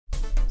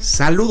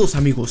Saludos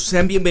amigos,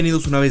 sean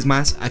bienvenidos una vez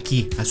más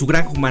aquí a su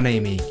Granja Humana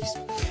MX.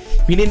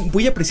 Miren,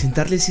 voy a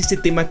presentarles este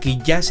tema que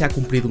ya se ha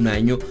cumplido un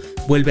año.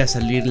 Vuelve a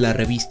salir la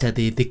revista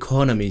de The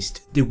Economist,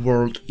 The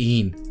World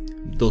in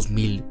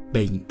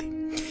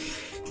 2020.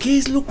 ¿Qué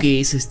es lo que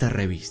es esta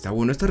revista?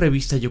 Bueno, esta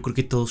revista yo creo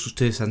que todos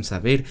ustedes han de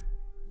saber,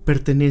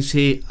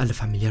 pertenece a la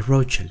familia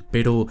Rothschild,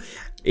 pero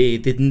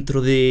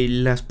dentro de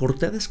las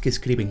portadas que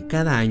escriben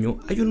cada año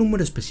hay un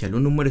número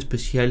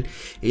especial,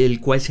 el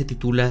cual se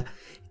titula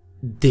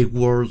The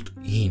World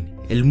in,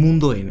 el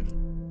mundo en.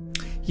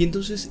 Y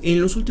entonces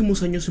en los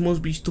últimos años hemos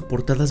visto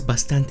portadas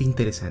bastante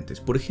interesantes.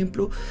 Por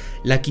ejemplo,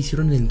 la que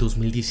hicieron en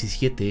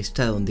 2017,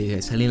 esta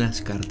donde salen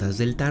las cartas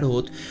del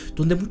tarot,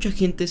 donde mucha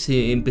gente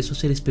se empezó a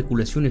hacer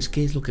especulaciones,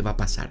 qué es lo que va a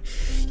pasar.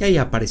 Y ahí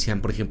aparecían,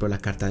 por ejemplo, la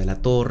carta de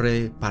la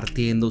torre,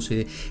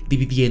 partiéndose,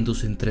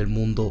 dividiéndose entre el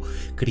mundo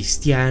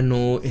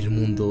cristiano, el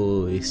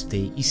mundo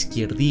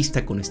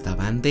izquierdista con esta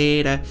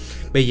bandera.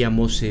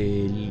 Veíamos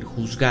el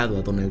juzgado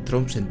a Donald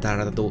Trump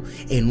sentado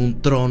en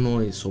un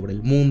trono sobre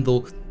el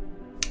mundo.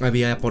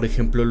 Había, por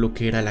ejemplo, lo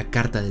que era la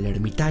carta del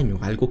ermitaño,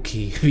 algo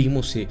que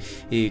vimos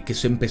que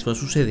se empezó a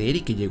suceder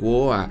y que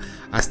llegó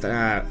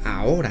hasta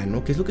ahora,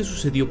 ¿no? ¿Qué es lo que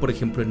sucedió, por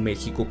ejemplo, en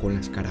México con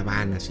las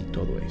caravanas y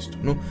todo esto,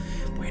 ¿no?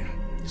 Bueno,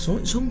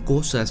 son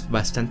cosas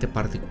bastante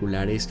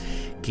particulares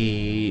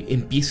que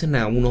empiezan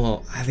a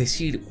uno a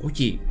decir,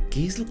 oye,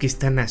 ¿qué es lo que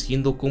están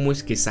haciendo? ¿Cómo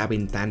es que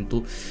saben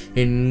tanto?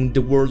 En The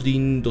World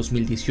in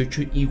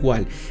 2018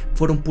 igual,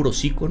 fueron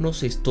puros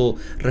iconos. Esto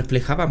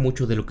reflejaba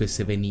mucho de lo que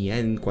se venía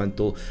en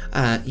cuanto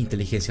a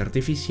inteligencia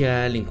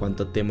artificial, en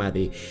cuanto a tema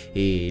de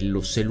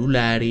los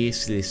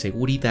celulares, de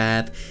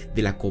seguridad,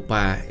 de la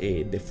copa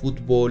de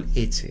fútbol,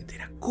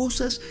 etcétera.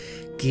 Cosas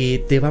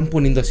que te van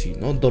poniendo así,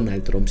 ¿no?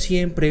 Donald Trump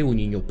siempre, un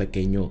niño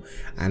pequeño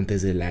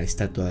antes de la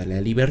Estatua de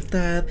la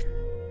Libertad,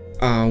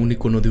 a un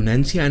icono de un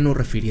anciano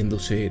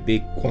refiriéndose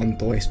de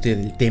cuanto a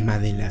del tema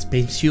de las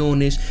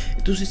pensiones.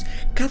 Entonces,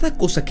 cada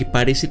cosa que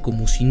parece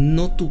como si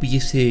no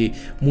tuviese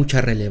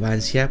mucha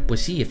relevancia, pues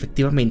sí,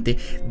 efectivamente,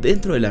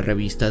 dentro de la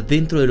revista,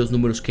 dentro de los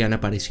números que han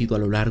aparecido a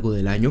lo largo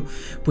del año,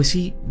 pues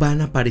sí, van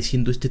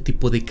apareciendo este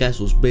tipo de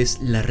casos. Ves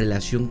la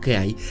relación que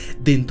hay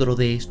dentro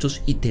de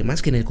estos y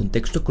temas que en el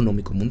contexto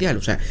económico mundial,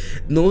 o sea,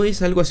 no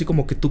es algo así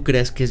como que tú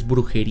creas que es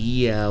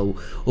brujería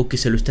o que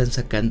se lo están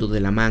sacando de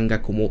la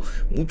manga, como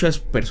muchas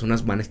personas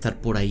van a estar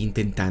por ahí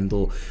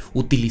intentando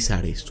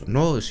utilizar esto,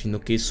 ¿no?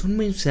 Sino que son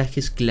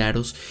mensajes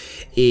claros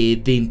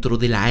dentro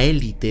de la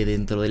élite,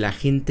 dentro de la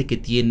gente que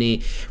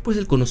tiene pues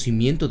el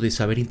conocimiento de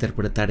saber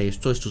interpretar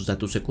estos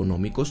datos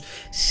económicos,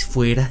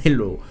 fuera de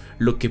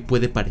lo que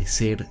puede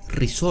parecer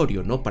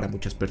risorio, ¿no? Para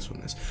muchas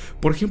personas.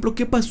 Por ejemplo,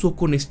 ¿qué pasó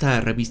con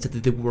esta revista de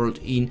The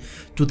World in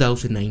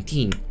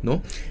 2019,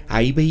 ¿no?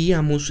 Ahí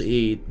veíamos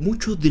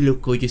mucho de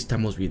lo que hoy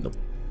estamos viendo.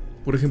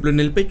 Por ejemplo, en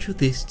el pecho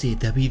de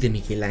David de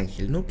Miguel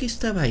Ángel, ¿no? Que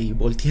estaba ahí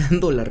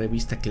volteando la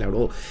revista,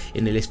 claro,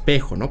 en el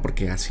espejo, ¿no?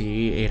 Porque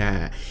así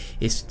era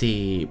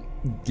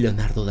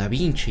Leonardo da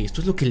Vinci. Esto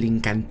es lo que le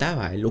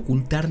encantaba, el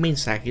ocultar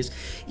mensajes,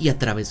 y a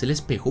través del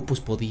espejo pues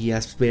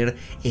podías ver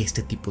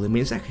este tipo de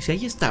mensajes. Y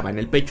ahí estaba, en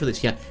el pecho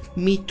decía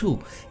Me Too.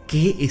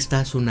 ¿Qué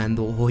está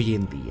sonando hoy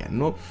en día,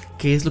 no?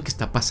 ¿Qué es lo que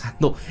está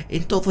pasando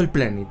en todo el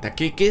planeta?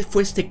 ¿Qué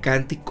fue este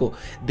cántico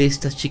de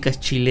estas chicas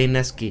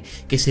chilenas que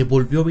se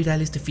volvió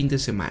viral este fin de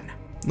semana,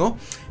 ¿no?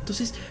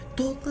 Entonces,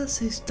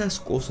 todas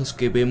estas cosas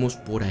que vemos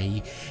por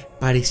ahí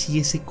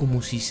pareciese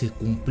como si se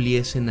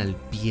cumpliesen al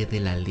pie de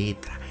la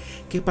letra.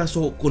 ¿Qué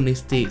pasó con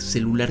este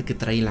celular que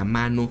trae en la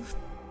mano?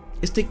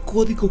 Este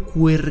código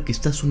QR que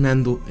está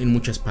sonando en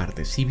muchas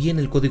partes. Si bien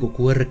el código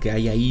QR que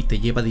hay ahí te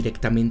lleva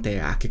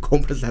directamente a que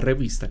compres la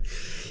revista,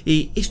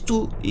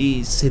 esto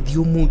se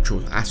dio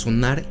mucho a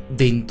sonar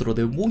dentro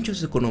de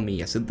muchas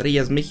economías, entre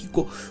ellas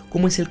México,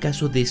 como es el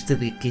caso de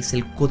que es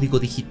el código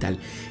digital.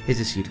 Es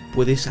decir,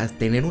 puedes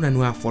tener una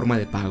nueva forma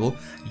de pago.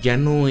 Ya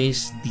no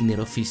es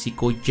dinero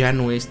físico, ya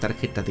no es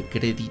tarjeta de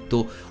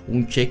crédito,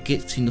 un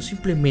cheque, sino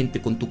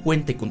simplemente con tu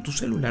cuenta y con tu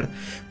celular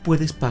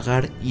puedes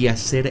pagar y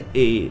hacer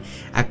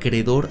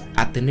acreedor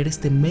a tener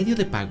este medio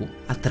de pago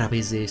a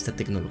través de esta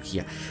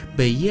tecnología.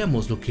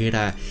 Veíamos lo que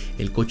era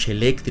el coche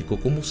eléctrico,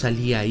 cómo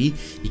salía ahí,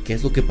 y qué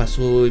es lo que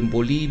pasó en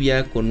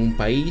Bolivia con un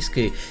país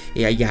que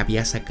ya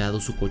había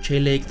sacado su coche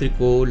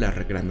eléctrico,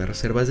 las grandes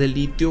reservas de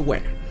litio.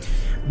 Bueno,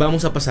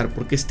 vamos a pasar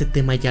porque este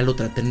tema ya lo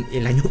traté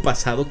el año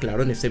pasado,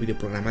 claro, en este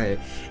videoprograma de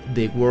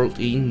The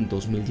World in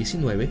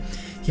 2019,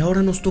 y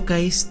ahora nos toca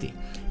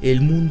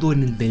el mundo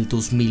en el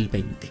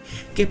 2020.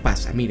 ¿Qué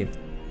pasa? Miren,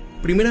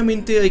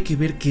 primeramente hay que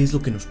ver qué es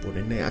lo que nos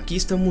ponen. Aquí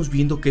estamos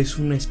viendo que es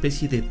una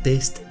especie de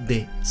test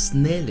de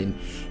Snellen,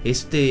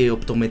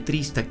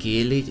 optometrista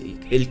que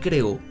él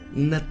creó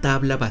una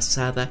tabla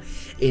basada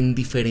en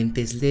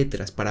diferentes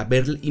letras para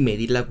ver y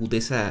medir la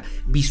agudeza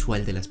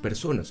visual de las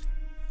personas.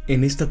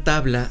 En esta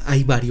tabla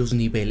hay varios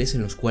niveles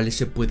en los cuales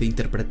se puede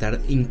interpretar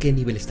en qué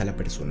nivel está la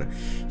persona.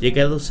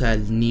 Llegados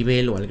al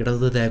nivel o al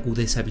grado de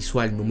agudeza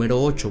visual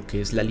número 8,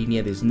 que es la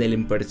línea de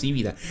Snellen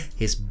percibida,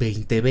 es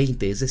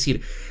 20-20, es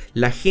decir,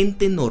 la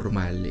gente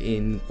normal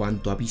en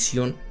cuanto a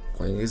visión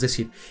es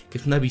decir, que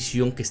es una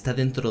visión que está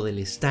dentro del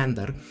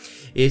estándar,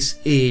 es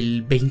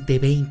el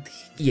 2020.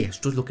 Y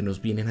esto es lo que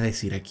nos vienen a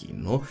decir aquí,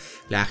 ¿no?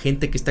 La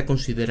gente que está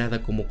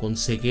considerada como con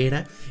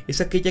ceguera es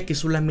aquella que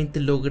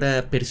solamente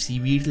logra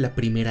percibir la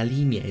primera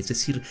línea, es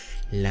decir,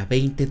 la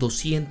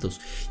 20-200,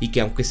 y que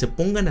aunque se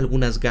pongan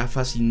algunas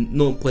gafas y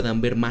no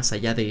puedan ver más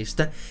allá de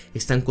esta,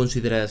 están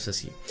consideradas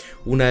así.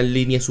 Una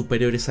línea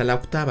superior es a la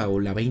octava o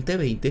la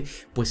 20-20,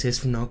 pues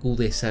es una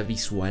agudeza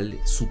visual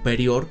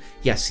superior,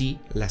 y así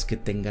las que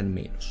tengan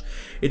menos.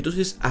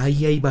 Entonces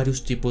ahí hay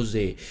varios tipos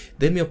de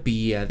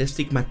miopía, de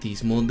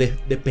astigmatismo,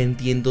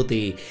 dependiendo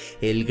de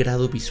el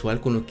grado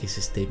visual con lo que se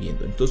esté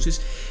viendo.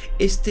 Entonces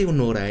este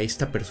honor a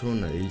esta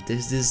persona del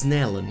test de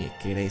Snellen,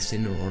 que era ese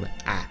honor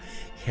a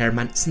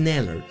Hermann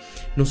Sneller,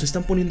 nos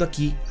están poniendo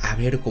aquí a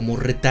ver, como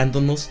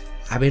retándonos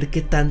a ver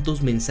qué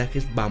tantos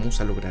mensajes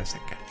vamos a lograr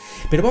sacar.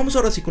 Pero vamos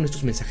ahora sí con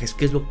estos mensajes,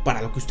 que es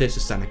para lo que ustedes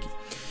están aquí.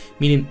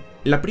 Miren,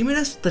 las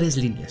primeras 3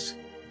 líneas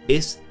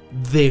es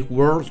The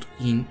World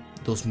in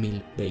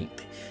 2020,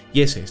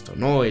 y es esto,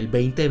 ¿no? El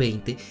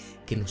 2020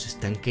 que nos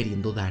están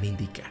queriendo dar a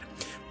indicar.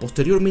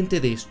 Posteriormente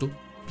de esto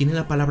viene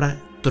la palabra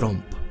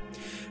Trump.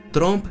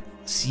 Trump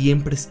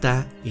siempre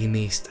está en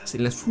estas,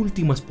 en las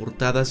últimas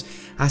portadas,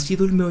 ha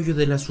sido el meollo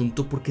del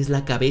asunto porque es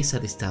la cabeza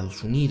de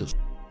Estados Unidos.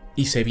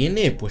 Y se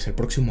viene pues el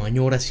próximo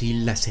año ahora sí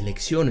las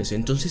elecciones,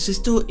 entonces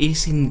esto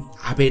es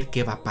a ver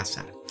qué va a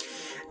pasar.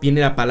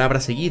 Viene la palabra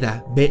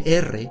seguida,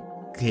 BR,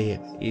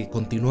 que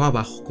continúa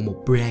abajo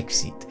como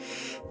Brexit.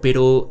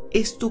 Pero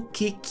 ¿esto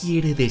qué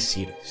quiere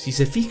decir? Si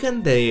se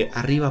fijan de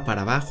arriba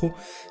para abajo,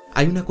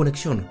 hay una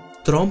conexión.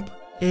 Trump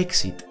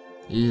exit,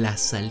 la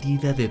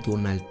salida de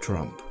Donald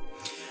Trump.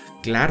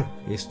 Claro,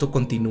 esto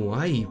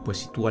continúa y pues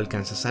si tú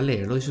alcanzas a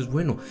leerlo dices,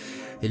 bueno,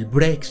 el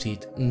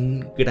Brexit,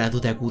 un grado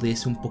de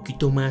agudeza un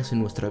poquito más en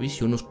nuestra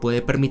visión nos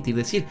puede permitir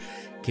decir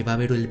que va a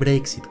haber el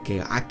Brexit,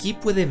 que aquí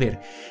puede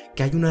ver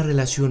que hay una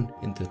relación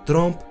entre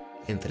Trump,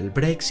 entre el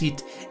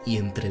Brexit y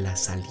entre la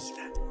salida.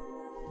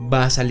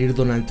 ¿Va a salir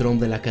Donald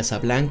Trump de la Casa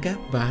Blanca?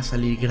 ¿Va a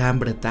salir Gran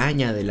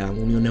Bretaña de la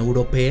Unión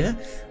Europea?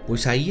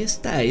 Pues ahí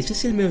está, ese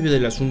es el meollo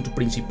del asunto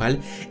principal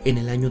en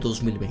el año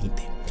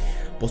 2020.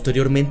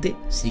 Posteriormente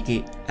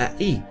sigue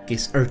AI, que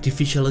es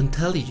Artificial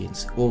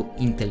Intelligence o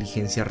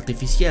inteligencia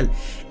artificial.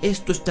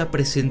 Esto está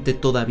presente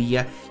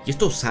todavía y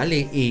esto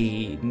sale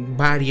en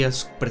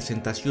varias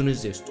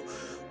presentaciones de esto.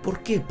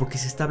 ¿Por qué? Porque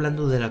se está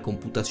hablando de la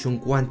computación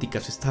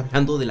cuántica, se está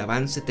hablando del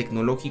avance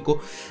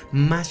tecnológico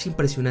más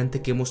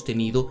impresionante que hemos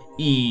tenido,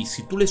 y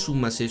si tú le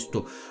sumas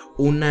esto,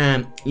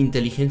 una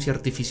inteligencia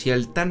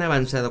artificial tan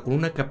avanzada con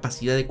una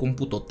capacidad de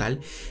cómputo tal,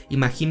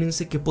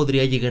 imagínense que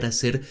podría llegar a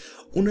ser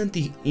una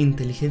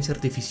inteligencia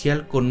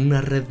artificial con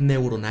una red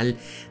neuronal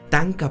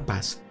tan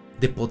capaz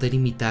de poder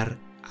imitar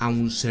a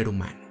un ser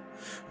humano.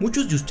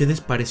 Muchos de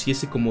ustedes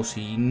pareciese como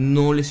si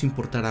no les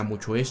importara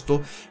mucho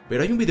esto,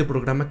 pero hay un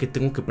videoprograma que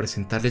tengo que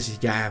presentarles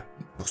ya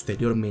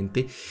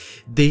posteriormente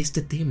de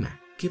este tema.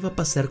 ¿Qué va a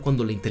pasar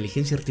cuando la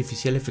inteligencia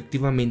artificial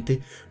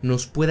efectivamente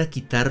nos pueda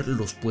quitar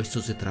los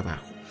puestos de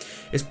trabajo?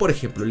 Es por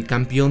ejemplo el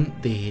campeón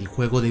del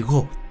juego de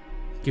Go,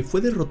 que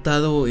fue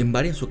derrotado en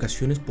varias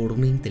ocasiones por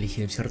una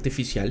inteligencia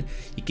artificial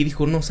y que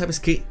dijo, no, ¿sabes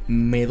qué?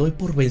 Me doy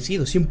por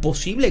vencido, es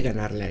imposible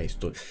ganarle a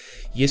esto.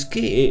 Y es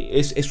que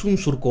es un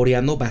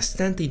surcoreano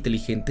bastante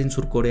inteligente. En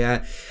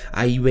Surcorea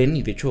ahí ven,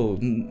 y de hecho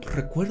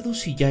recuerdo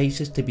si ya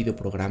hice este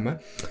videoprograma,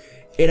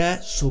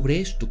 era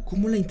sobre esto,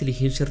 cómo la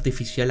inteligencia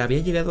artificial había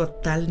llegado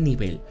a tal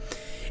nivel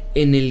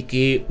en el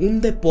que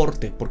un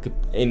deporte, porque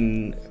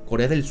en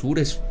Corea del Sur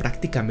es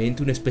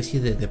prácticamente una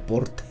especie de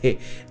deporte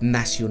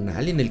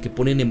nacional en el que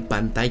ponen en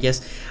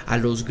pantallas a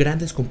los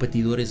grandes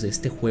competidores de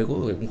este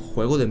juego, un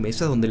juego de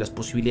mesa donde las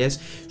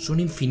posibilidades son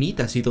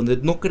infinitas y donde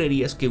no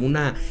creerías que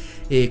una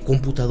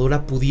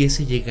computadora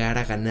pudiese llegar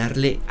a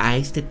ganarle a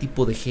este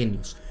tipo de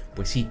genios.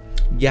 Pues sí,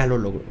 ya lo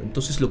logró.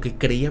 Entonces lo que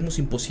creíamos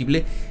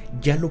imposible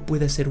ya lo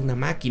puede hacer una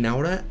máquina.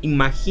 Ahora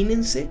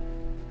imagínense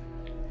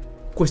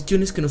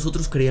cuestiones que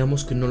nosotros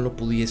creíamos que no lo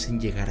pudiesen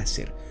llegar a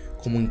hacer,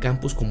 como en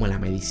campos como la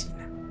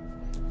medicina.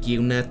 Que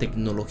una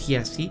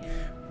tecnología así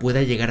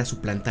pueda llegar a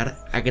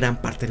suplantar a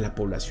gran parte de la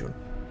población.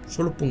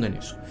 Solo pongan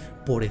eso.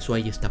 Por eso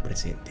ahí está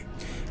presente.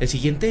 El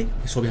siguiente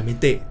es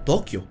obviamente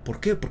Tokio. ¿Por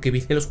qué? Porque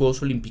vienen los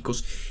Juegos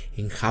Olímpicos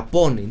en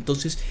Japón.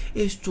 Entonces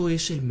esto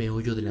es el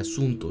meollo del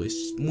asunto.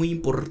 Es muy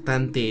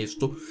importante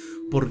esto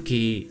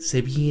porque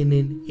se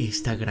viene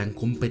esta gran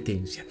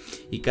competencia.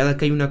 Y cada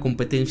que hay una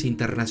competencia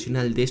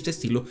internacional de este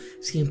estilo,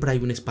 siempre hay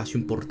un espacio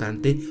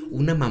importante,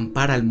 una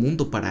mampara al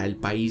mundo para el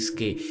país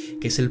que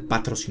es el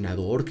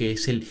patrocinador, que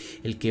es el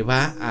que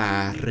va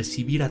a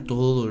recibir a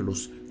todos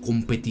los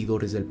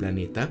competidores del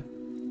planeta.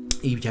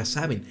 Y ya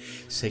saben,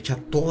 se echa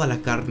toda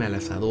la carne al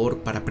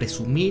asador para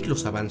presumir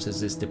los avances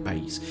de este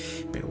país.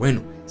 Pero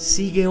bueno,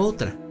 sigue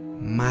otra,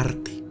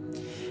 Marte.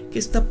 ¿Qué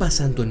está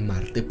pasando en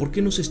Marte? ¿Por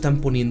qué nos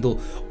están poniendo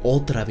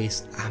otra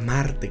vez a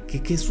Marte?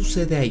 ¿Qué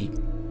sucede ahí?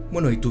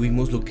 Bueno, ahí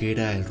tuvimos lo que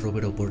era el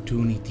rover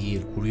Opportunity,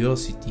 el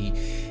Curiosity,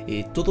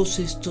 todos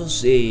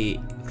estos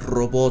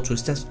robots o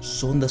estas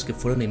sondas que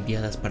fueron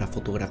enviadas para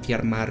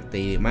fotografiar Marte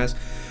y demás,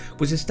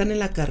 pues están en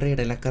la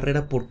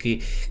carrera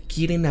porque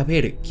quieren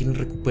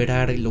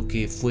recuperar lo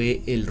que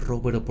fue el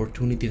Rover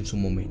Opportunity en su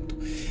momento.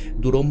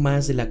 Duró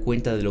más de la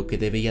cuenta de lo que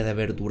debía de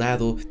haber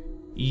durado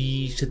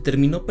y se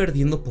terminó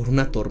perdiendo por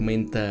una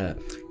tormenta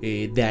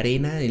de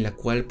arena en la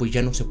cual pues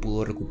ya no se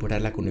pudo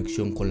recuperar la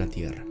conexión con la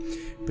Tierra.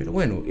 Pero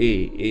bueno,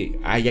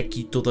 hay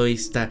aquí toda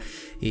esta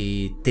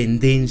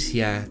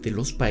tendencia de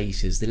los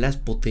países, de las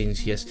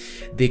potencias,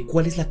 de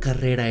cuál es la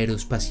carrera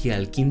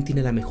aeroespacial, quién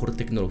tiene la mejor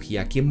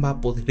tecnología, quién va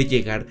a poder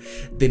llegar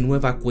de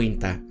nueva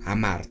cuenta a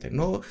Marte,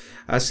 ¿no?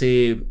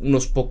 Hace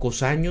unos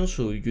pocos años,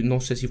 yo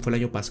no sé si fue el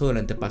año pasado o el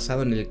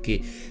antepasado, en el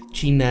que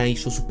China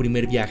hizo su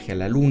primer viaje a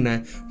la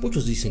Luna.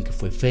 Muchos dicen que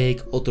fue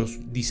fake, otros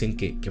dicen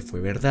que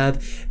fue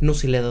verdad. No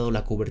se le ha dado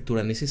la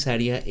cobertura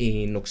necesaria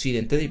en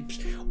Occidente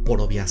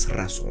por obvias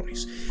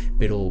razones.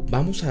 Pero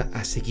vamos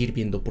a seguir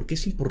viendo porque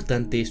es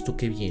importante esto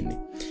que viene.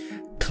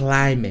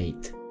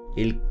 Climate,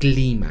 el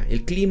clima.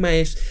 El clima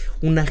es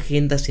una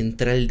agenda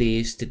central de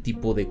este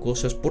tipo de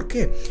cosas. ¿Por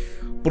qué?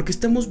 Porque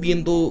estamos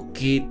viendo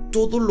que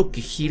todo lo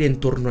que gira en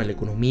torno a la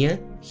economía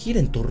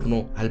gira en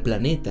torno al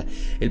planeta.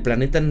 El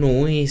planeta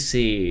no es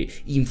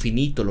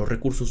infinito, los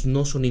recursos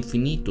no son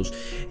infinitos.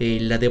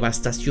 La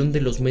devastación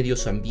de los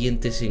medios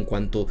ambientes en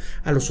cuanto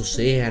a los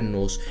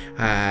océanos,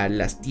 a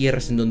las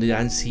tierras en donde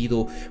han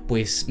sido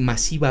pues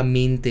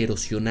masivamente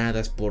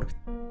erosionadas por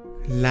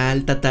la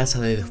alta tasa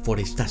de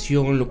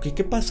deforestación, lo que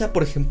pasa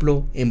por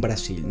ejemplo en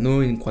Brasil,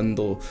 ¿no? En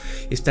cuando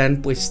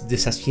están pues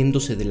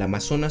deshaciéndose del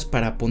Amazonas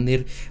para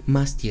poner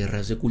más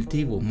tierras de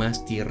cultivo,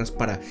 más tierras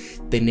para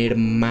tener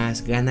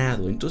más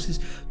ganado.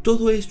 Entonces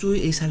todo esto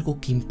es algo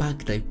que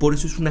impacta y por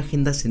eso es una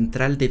agenda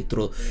central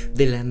dentro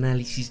del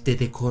análisis de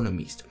The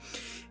Economist.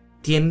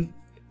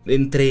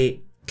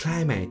 Entre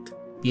climate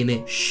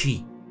viene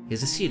Xi, es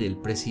decir, el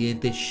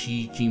presidente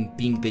Xi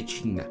Jinping de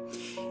China.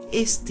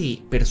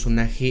 Este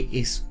personaje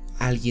es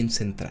alguien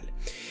central.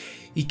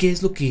 ¿Y qué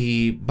es lo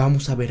que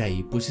vamos a ver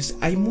ahí? Pues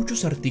hay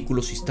muchos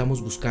artículos si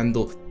estamos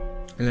buscando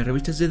en las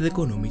revistas de The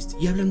Economist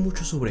y hablan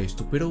mucho sobre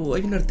esto, pero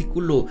hay un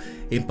artículo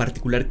en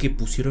particular que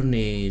pusieron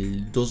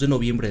el 2 de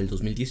noviembre del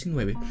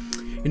 2019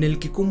 en el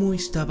que cómo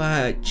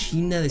estaba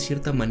China de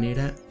cierta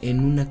manera en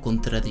una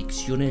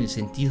contradicción, en el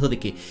sentido de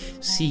que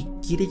sí,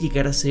 quiere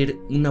llegar a ser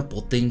una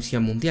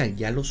potencia mundial,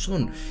 ya lo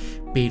son,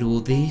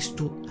 pero de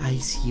esto hay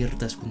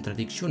ciertas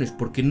contradicciones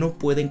porque no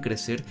pueden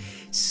crecer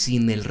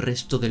sin el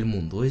resto del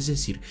mundo. Es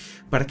decir,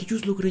 para que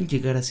ellos logren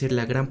llegar a ser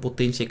la gran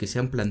potencia que se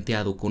han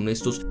planteado con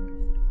estos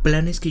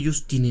planes que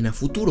ellos tienen a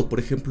futuro, por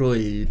ejemplo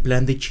el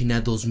plan de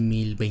China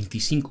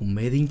 2025,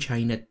 Made in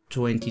China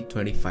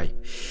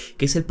 2025,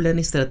 que es el plan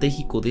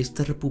estratégico de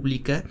esta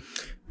república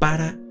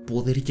para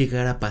poder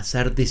llegar a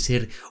pasar de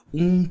ser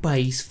un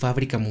país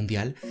fábrica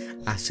mundial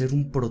a ser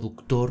un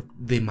productor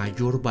de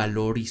mayor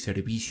valor y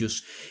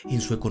servicios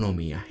en su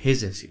economía. Es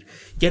decir,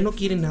 ya no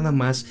quieren nada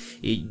más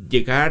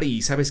llegar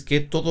y sabes que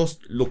todo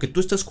lo que tú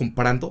estás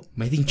comprando,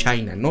 Made in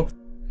China, ¿no?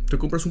 Te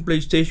compras un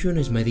PlayStation,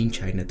 es Made in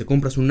China. Te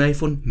compras un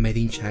iPhone, Made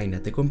in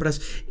China. Te compras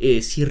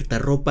cierta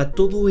ropa,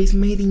 todo es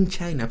Made in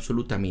China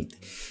absolutamente.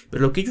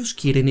 Pero lo que ellos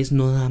quieren es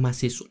no nada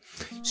más eso,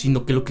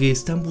 sino que lo que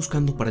están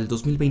buscando para el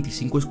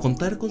 2025 es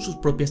contar con sus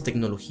propias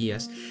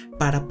tecnologías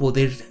para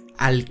poder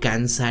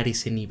alcanzar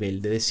ese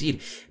nivel de decir,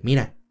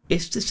 mira,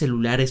 este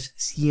celular es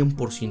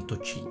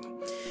 100% chino.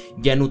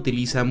 Ya no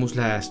utilizamos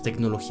las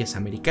tecnologías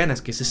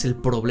americanas, que ese es el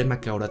problema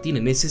que ahora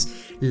tienen. Esa es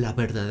la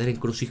verdadera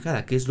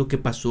encrucijada, que es lo que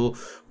pasó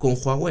con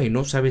Huawei,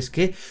 ¿no? ¿Sabes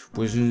qué?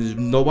 Pues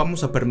no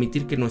vamos a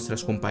permitir que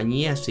nuestras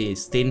compañías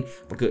estén,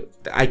 porque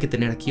hay que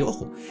tener aquí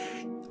ojo.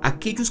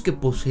 Aquellos que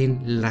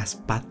poseen las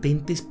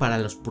patentes para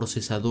los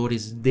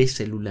procesadores de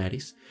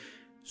celulares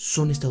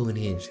son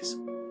estadounidenses.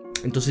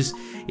 Entonces,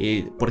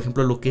 por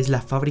ejemplo, lo que es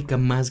la fábrica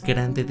más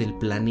grande del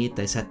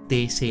planeta, esa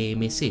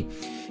TSMC,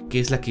 que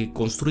es la que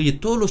construye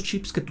todos los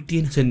chips que tú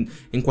tienes en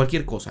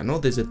cualquier cosa, ¿no?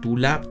 Desde tu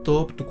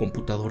laptop, tu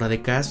computadora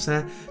de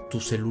casa, tu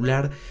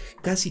celular,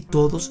 casi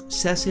todos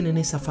se hacen en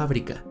esa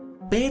fábrica.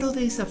 Pero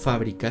de esa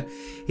fábrica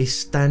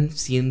están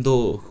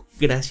siendo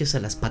gracias a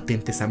las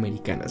patentes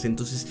americanas.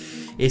 Entonces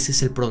ese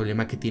es el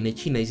problema que tiene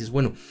China. Dices,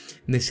 bueno,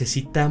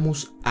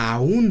 necesitamos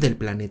aún del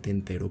planeta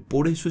entero.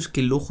 Por eso es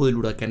que el ojo del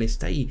huracán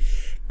está ahí.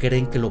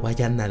 Creen que lo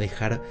vayan a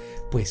dejar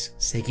pues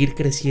seguir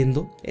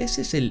creciendo.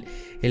 Ese es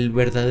el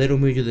verdadero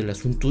meollo del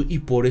asunto. Y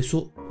por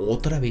eso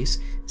otra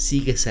vez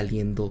sigue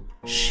saliendo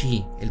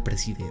Xi, el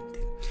presidente.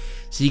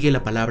 Sigue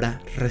la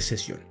palabra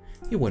recesión.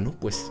 Y bueno,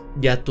 pues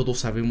ya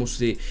todos sabemos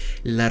de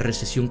la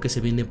recesión que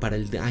se viene para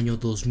el año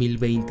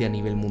 2020 a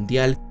nivel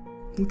mundial.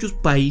 Muchos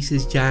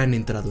países ya han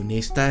entrado en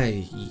esta,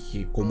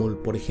 como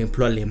por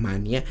ejemplo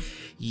Alemania,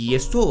 y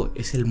esto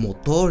es el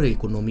motor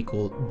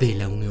económico de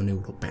la Unión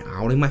Europea.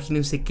 Ahora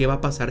imagínense qué va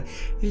a pasar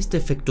este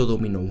efecto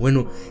dominó.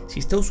 Bueno, si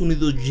Estados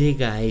Unidos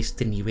llega a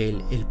este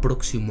nivel el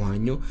próximo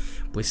año,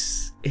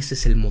 pues ese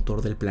es el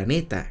motor del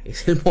planeta.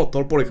 Es el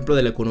motor, por ejemplo,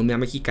 de la economía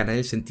mexicana, en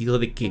el sentido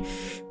de que,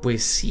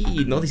 pues sí,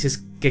 ¿no?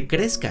 Dices que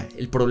crezca.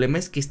 El problema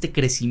es que este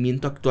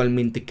crecimiento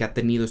actualmente que ha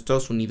tenido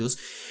Estados Unidos,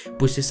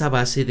 pues es a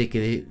base de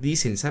que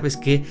dicen, ¿sabes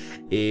qué?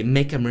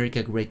 Make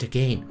America Great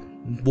Again.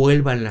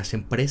 vuelvan las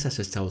empresas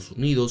a Estados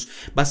Unidos,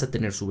 vas a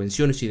tener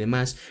subvenciones y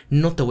demás,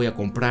 no te voy a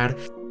comprar.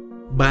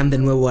 Van de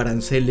nuevo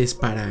aranceles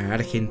para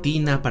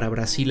Argentina, para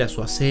Brasil a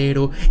su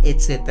acero,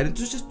 etc.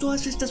 Entonces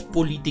todas estas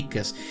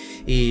políticas,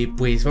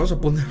 pues vamos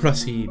a ponerlo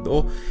así,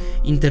 ¿no?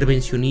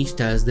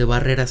 Intervencionistas, de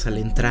barreras a la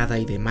entrada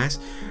y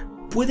demás,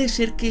 puede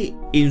ser que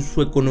en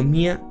su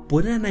economía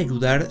puedan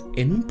ayudar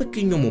en un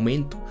pequeño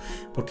momento,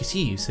 porque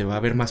sí, se va a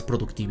ver más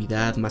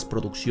productividad, más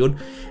producción,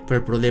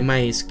 pero el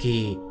problema es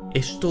que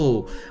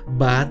esto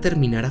va a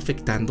terminar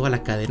afectando a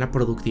la cadena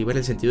productiva en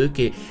el sentido de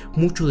que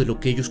mucho de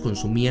lo que ellos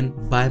consumían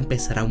va a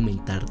empezar a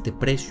aumentar de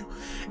precio.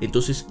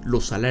 Entonces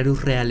los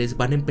salarios reales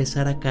van a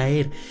empezar a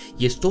caer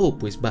y esto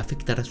pues va a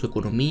afectar a su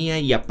economía,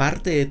 y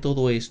aparte de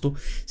todo esto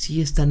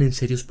sí están en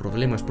serios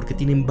problemas porque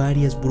tienen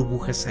varias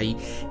burbujas ahí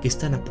que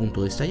están a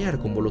punto de estallar,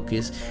 como lo que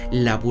es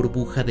la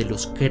burbuja de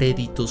los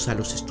créditos a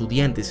los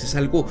estudiantes. Es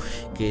algo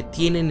que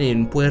tienen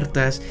en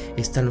puertas,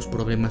 están los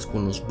problemas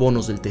con los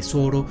bonos del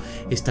tesoro,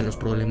 están los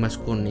problemas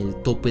con el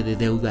tope de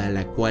deuda a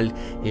la cual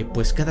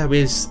pues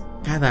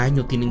cada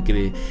año tienen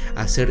que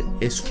hacer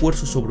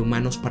esfuerzos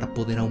sobrehumanos para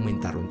poder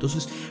aumentarlo.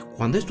 Entonces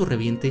cuando esto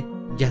reviente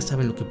ya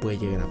saben lo que puede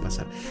llegar a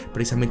pasar.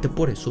 Precisamente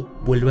por eso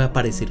vuelve a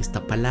aparecer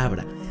esta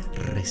palabra,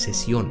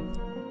 recesión.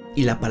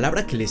 Y la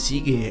palabra que le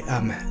sigue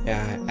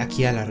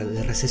aquí a la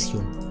de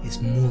recesión es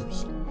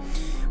moody.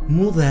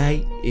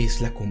 Moody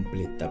es la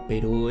completa,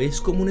 pero es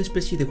como una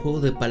especie de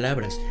juego de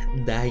palabras.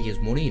 Die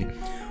es morir.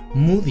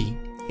 Moody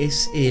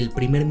es el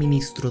primer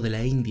ministro de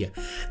la India,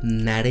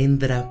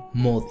 Narendra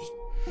Modi.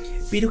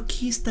 Pero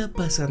 ¿qué está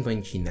pasando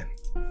en China?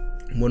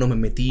 Bueno, me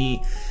metí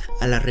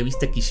a la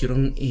revista que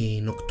hicieron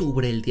en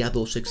octubre, el día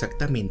 12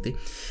 exactamente,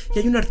 y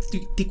hay un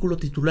artículo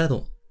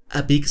titulado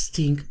A Big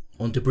Sting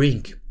on the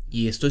Brink,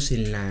 y esto es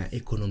en la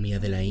economía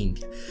de la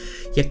India.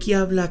 Y aquí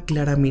habla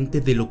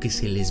claramente de lo que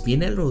se les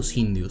viene a los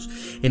indios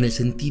en el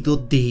sentido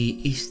de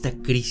esta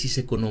crisis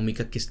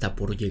económica que está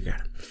por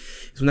llegar.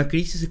 Es una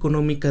crisis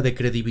económica de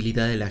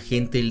credibilidad de la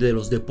gente, de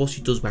los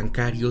depósitos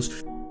bancarios,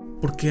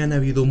 porque han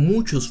habido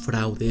muchos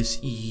fraudes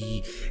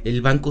y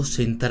el Banco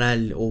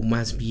Central, o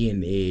más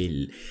bien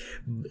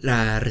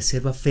la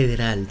Reserva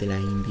Federal de la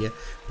India,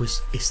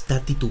 pues está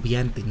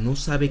titubeante, no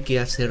sabe qué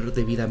hacer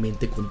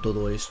debidamente con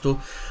todo esto.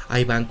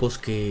 Hay bancos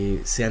que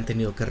se han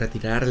tenido que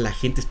retirar, la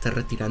gente está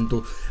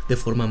retirando de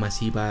forma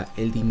masiva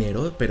el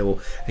dinero, pero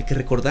hay que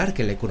recordar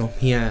que la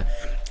economía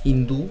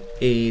hindú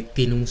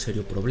tiene un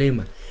serio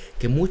problema,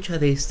 que mucha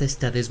de esta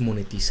está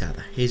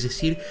desmonetizada, es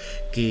decir,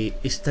 que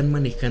están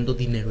manejando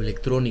dinero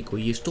electrónico,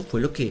 y esto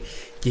fue lo que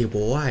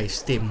llevó a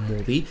este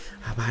Modi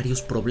a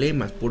varios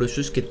problemas. Por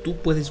eso es que tú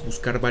puedes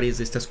buscar varias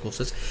de estas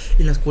cosas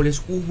en las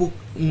cuales hubo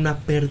una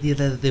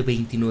pérdida de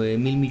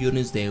 29,000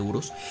 millones de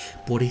euros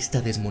por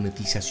esta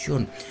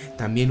desmonetización.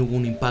 También hubo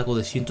un impago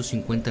de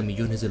 150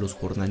 millones de los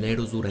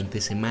jornaleros durante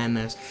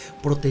semanas,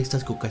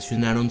 protestas que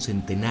ocasionaron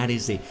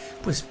centenares de,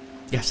 pues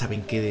ya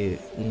saben que de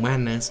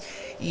humanas,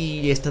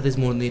 y esta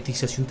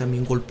desmonetización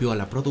también golpeó a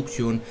la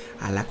producción,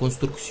 a la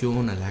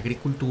construcción, a la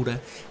agricultura,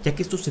 ya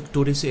que estos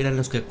sectores eran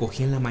los que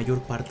acogían la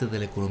mayor parte de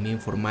la economía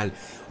informal,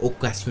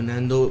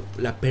 ocasionando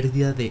la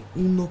pérdida de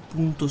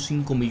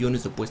 1.5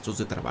 millones de puestos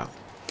de trabajo.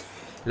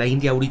 La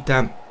India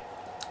ahorita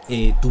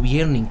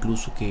tuvieron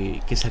incluso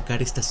que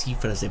sacar estas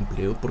cifras de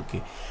empleo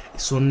porque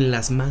son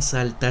las más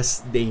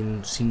altas de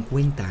en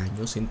 50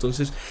 años.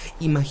 Entonces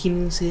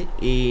imagínense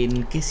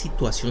en qué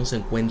situación se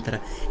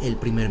encuentra el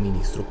primer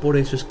ministro. Por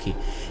eso es que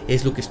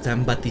es lo que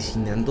están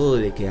vaticinando,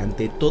 de que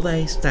ante toda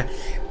esta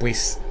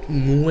pues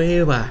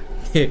nueva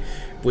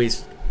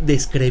pues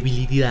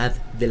descredibilidad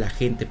de la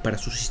gente para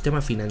su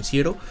sistema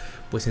financiero,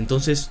 pues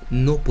entonces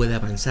no puede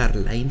avanzar.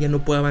 La India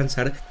no puede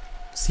avanzar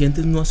si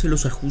antes no hace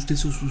los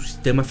ajustes a su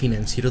sistema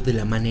financiero de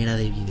la manera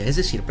debida. Es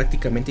decir,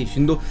 prácticamente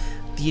diciendo,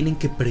 tienen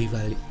que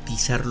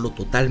privatizarlo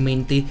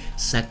totalmente,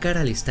 sacar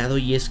al Estado.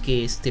 Y es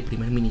que este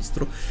primer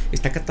ministro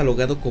está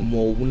catalogado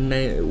como un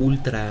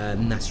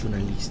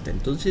ultranacionalista.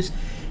 Entonces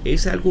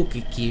es algo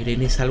que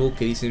quieren, es algo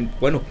que dicen,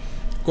 bueno,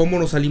 ¿cómo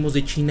nos salimos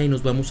de China y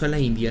nos vamos a la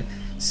India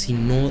si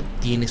no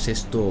tienes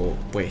esto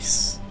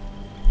pues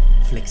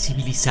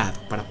flexibilizado,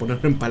 para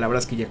ponerlo en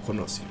palabras que ya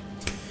conocen?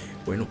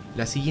 Bueno,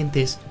 la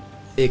siguiente es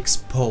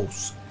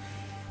expose.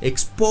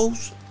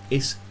 Expose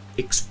es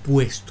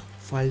expuesto,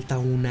 falta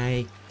una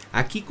E.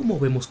 Aquí, como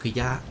vemos que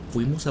ya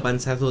fuimos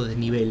avanzando de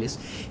niveles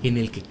en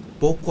el que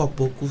poco a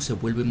poco se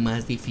vuelve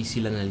más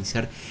difícil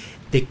analizar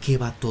de qué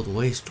va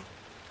todo esto.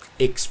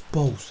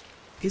 Expose,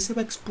 ¿qué se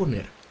va a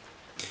exponer?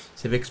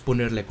 Se va a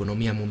exponer la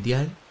economía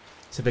mundial,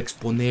 se va a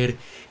exponer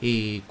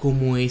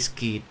cómo es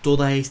que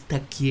toda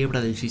esta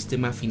quiebra del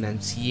sistema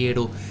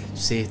financiero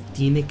se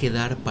tiene que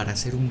dar para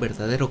hacer un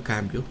verdadero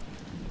cambio.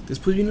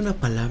 Después viene una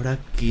palabra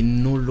que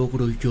no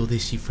logro yo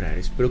descifrar,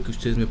 espero que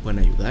ustedes me puedan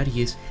ayudar,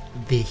 y es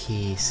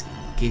DGS.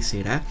 ¿Qué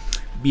será?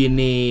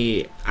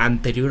 Viene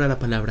anterior a la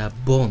palabra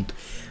Bond.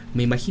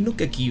 Me imagino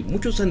que aquí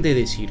muchos han de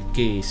decir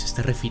que se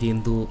está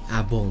refiriendo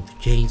a Bond,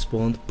 James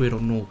Bond, pero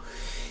no.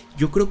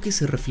 Yo creo que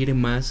se refiere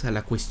más a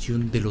la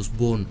cuestión de los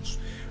bonos.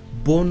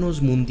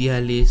 bonos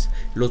mundiales,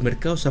 los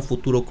mercados a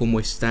futuro como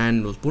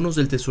están, los bonos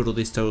del Tesoro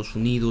de Estados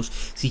Unidos,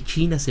 si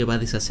China se va a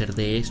deshacer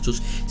de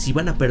estos, si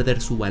van a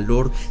perder su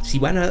valor, si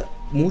van a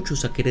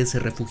muchos a quererse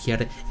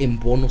refugiar en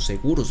bonos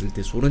seguros del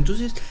Tesoro.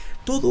 Entonces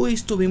todo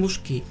esto vemos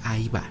que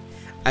ahí va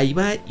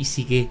y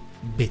sigue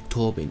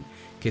Beethoven,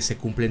 que se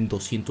cumplen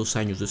 200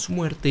 años de su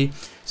muerte,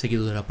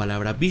 seguido de la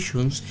palabra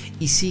visions,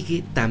 y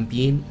sigue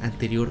también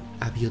anterior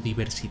a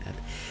biodiversidad.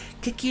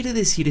 ¿Qué quiere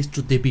decir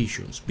esto de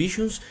visions?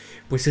 Visions,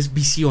 pues es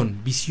visión,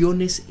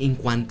 visiones en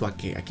cuanto a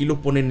que aquí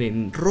lo ponen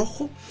en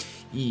rojo,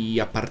 y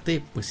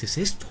aparte pues es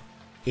esto,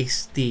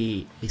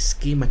 este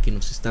esquema que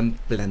nos están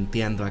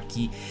planteando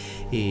aquí,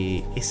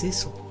 es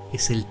eso,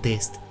 es el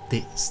test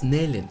de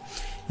Snellen.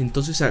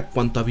 Entonces, a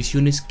cuanto a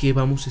visiones, ¿qué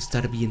vamos a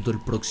estar viendo el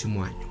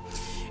próximo año?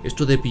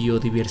 Esto de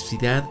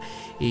biodiversidad,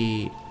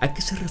 ¿a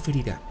qué se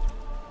referirá?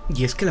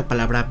 Y es que la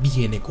palabra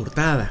viene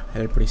cortada.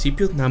 Al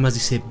principio nada más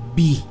dice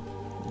bi,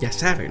 ya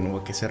saben, ¿no?,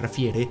 a qué se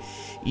refiere.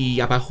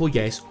 Y abajo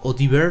ya es o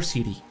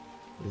diversity,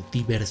 o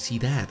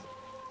diversidad.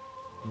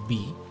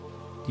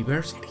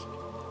 Diversity.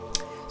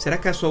 ¿Será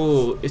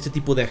acaso este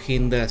tipo de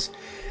agendas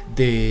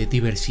de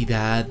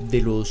diversidad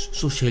de los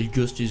social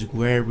justice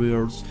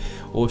warriors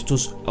o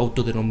estos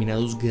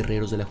autodenominados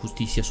guerreros de la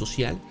justicia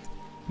social?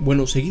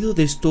 Bueno, seguido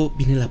de esto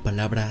viene la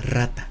palabra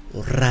rata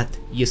o rat,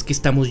 y es que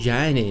estamos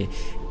ya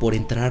por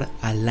entrar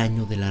al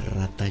año de la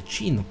rata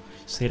chino.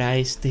 ¿Será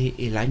este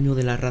el año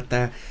de la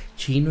rata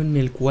chino en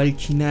el cual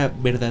China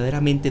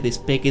verdaderamente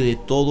despegue de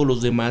todos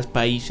los demás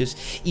países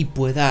y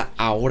pueda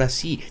ahora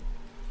sí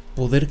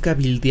poder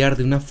cabildear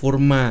de una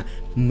forma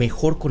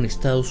mejor con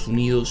Estados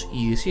Unidos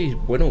y decir,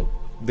 bueno,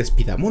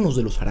 despidámonos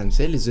de los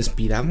aranceles,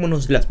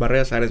 despidámonos de las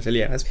barreras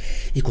arancelarias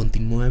y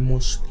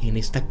continuemos en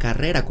esta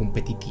carrera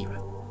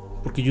competitiva?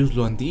 Porque ellos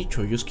lo han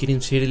dicho, ellos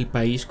quieren ser el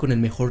país con el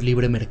mejor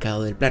libre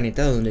mercado del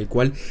planeta, donde el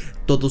cual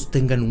todos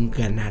tengan un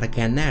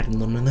ganar-ganar,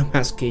 no nada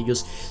más que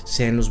ellos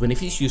sean los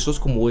beneficios. Eso es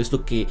como es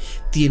lo que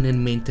tiene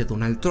en mente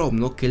Donald Trump,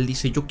 ¿no? Que él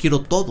dice, yo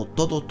quiero todo,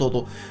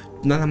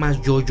 nada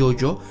más yo,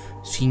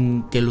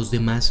 sin que los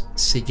demás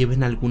se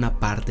lleven alguna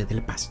parte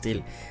del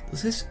pastel.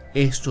 Entonces,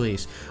 esto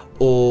es,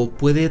 o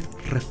puede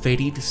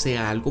referirse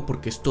a algo,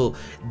 porque esto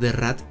de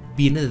rat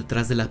viene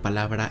detrás de la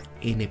palabra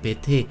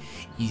NPT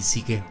y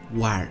sigue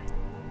war,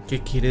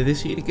 que quiere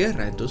decir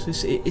guerra.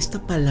 Entonces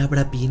esta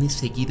palabra viene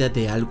seguida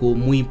de algo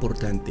muy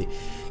importante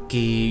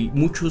que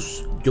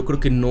muchos yo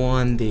creo que no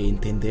han de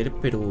entender,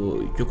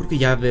 pero yo creo que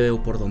ya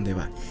veo por dónde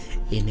va.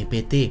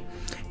 NPT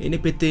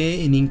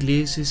en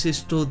inglés es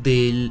esto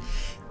del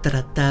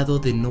Tratado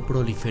de No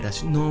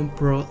Proliferación,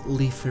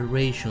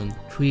 Non-Proliferation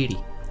Treaty,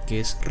 que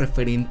es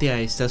referente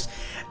a estas,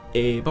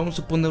 vamos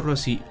a ponerlo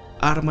así,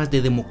 armas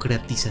de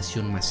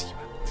democratización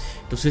masiva.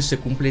 Entonces se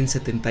cumplen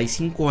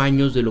 75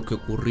 años de lo que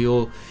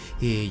ocurrió,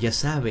 ya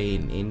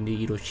saben, en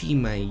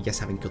Hiroshima y ya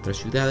saben que otra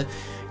ciudad,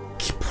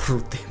 que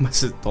por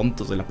temas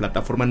tontos de la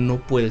plataforma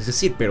no puedes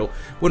decir, pero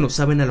bueno,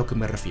 saben a lo que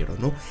me refiero,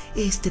 ¿no?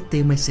 Este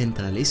tema es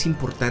central, es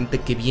importante,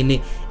 que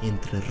viene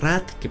entre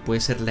rat, que puede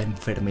ser la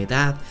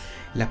enfermedad,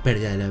 la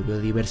pérdida de la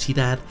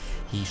biodiversidad,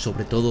 y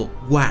sobre todo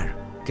war,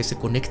 que se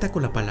conecta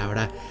con la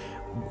palabra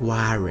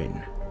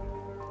Warren.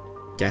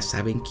 Ya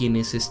saben quién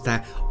es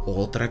esta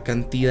otra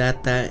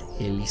candidata,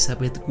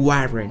 Elizabeth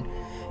Warren,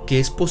 que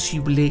es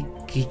posible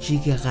que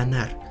llegue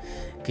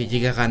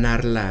a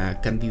ganar la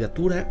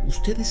candidatura.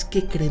 ¿Ustedes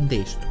qué creen de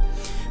esto?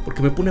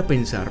 Porque me pone a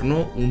pensar,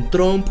 ¿no? Un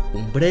Trump,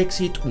 un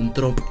Brexit, un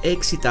Trump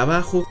exit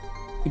abajo.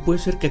 Y puede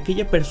ser que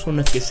aquella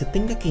persona que se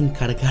tenga que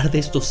encargar de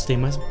estos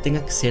temas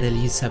tenga que ser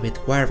Elizabeth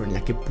Warren,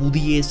 la que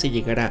pudiese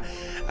llegar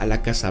a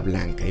la Casa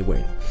Blanca. Y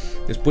bueno,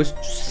 después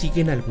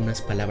siguen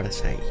algunas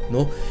palabras ahí,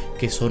 ¿no?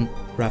 Que son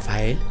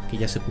Rafael, que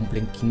ya se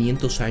cumplen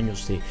 500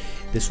 años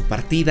de su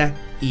partida,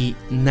 y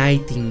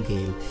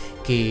Nightingale,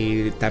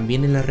 que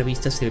también en la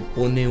revista se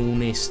pone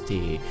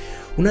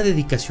una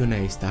dedicación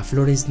a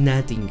Florence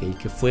Nightingale,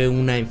 que fue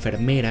una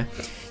enfermera,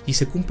 y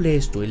se cumple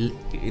esto,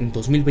 en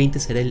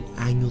 2020 será el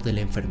año de la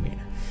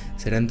enfermera.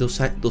 Serán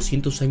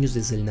 200 años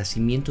desde el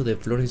nacimiento de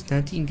Florence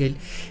Nightingale,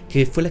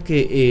 que fue la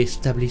que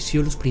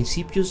estableció los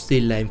principios de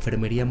la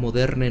enfermería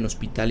moderna en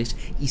hospitales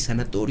y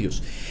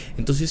sanatorios.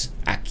 Entonces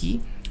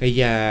aquí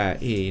ella,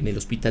 en el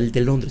Hospital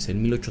de Londres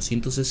en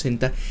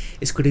 1860,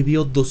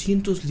 escribió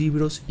 200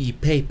 libros y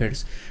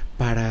papers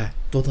para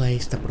toda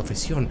esta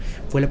profesión.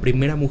 Fue la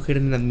primera mujer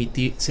en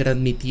ser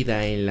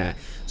admitida en la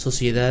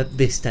Sociedad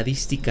de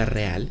Estadística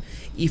Real,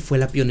 y fue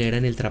la pionera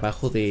en el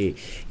trabajo de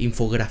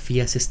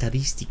infografías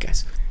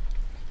estadísticas.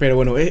 Pero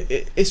bueno,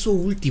 eso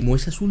último,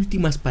 esas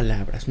últimas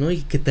palabras, ¿no?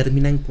 Y que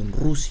terminan con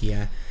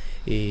Rusia,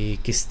 que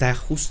está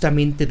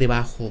justamente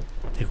debajo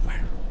de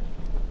War.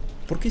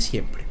 ¿Por qué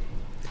siempre?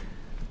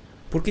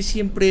 ¿Por qué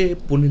siempre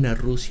ponen a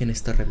Rusia en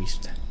esta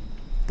revista?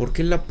 ¿Por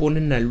qué la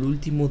ponen al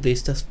último de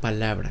estas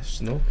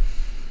palabras, ¿no?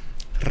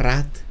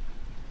 Rat,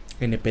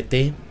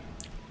 NPT,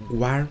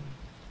 War,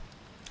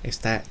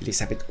 está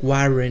Elizabeth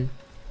Warren.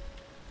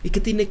 ¿Y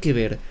qué tiene que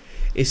ver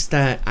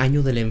este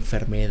año de la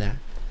enfermedad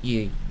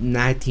y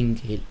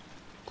Nightingale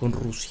con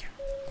Rusia,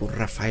 con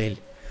Rafael,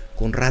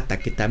 con rata,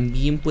 que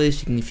también puede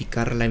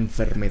significar la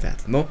enfermedad,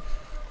 ¿no?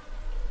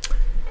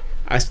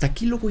 Hasta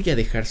aquí lo voy a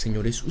dejar,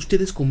 señores.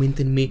 Ustedes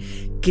coméntenme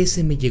qué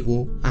se me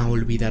llegó a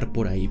olvidar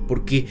por ahí,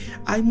 porque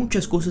hay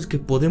muchas cosas que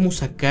podemos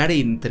sacar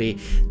entre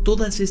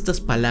todas estas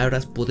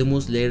palabras,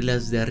 podemos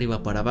leerlas de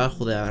arriba para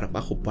abajo, de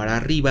abajo para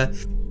arriba,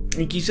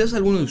 y quizás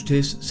alguno de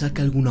ustedes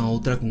saque alguna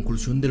otra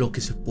conclusión de lo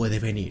que se puede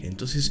venir.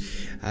 Entonces,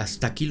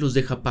 hasta aquí los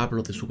deja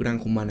Pablo de su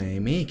Granja Humana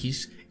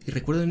MX. Y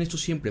recuerden esto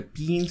siempre,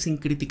 piensen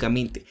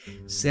críticamente,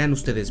 sean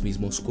ustedes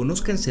mismos,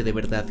 conózcanse de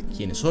verdad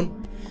quiénes son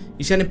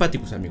y sean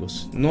empáticos,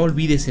 amigos. No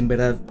olvides, en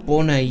verdad,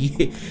 pon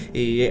ahí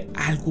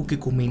algo que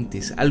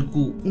comentes,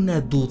 algo, una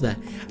duda,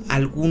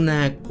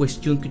 alguna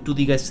cuestión que tú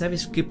digas,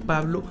 ¿sabes qué,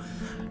 Pablo?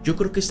 Yo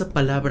creo que esta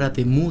palabra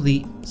de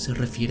Moody se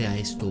refiere a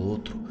esto u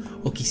otro.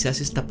 O quizás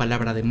esta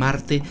palabra de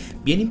Marte,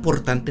 bien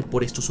importante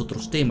por estos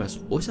otros temas.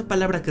 O esa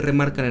palabra que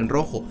remarcan en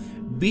rojo,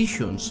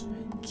 Visions,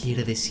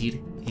 quiere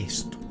decir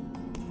esto.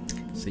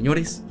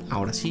 Señores,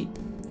 ahora sí,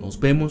 nos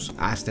vemos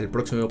hasta el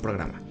próximo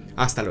programa.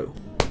 Hasta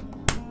luego.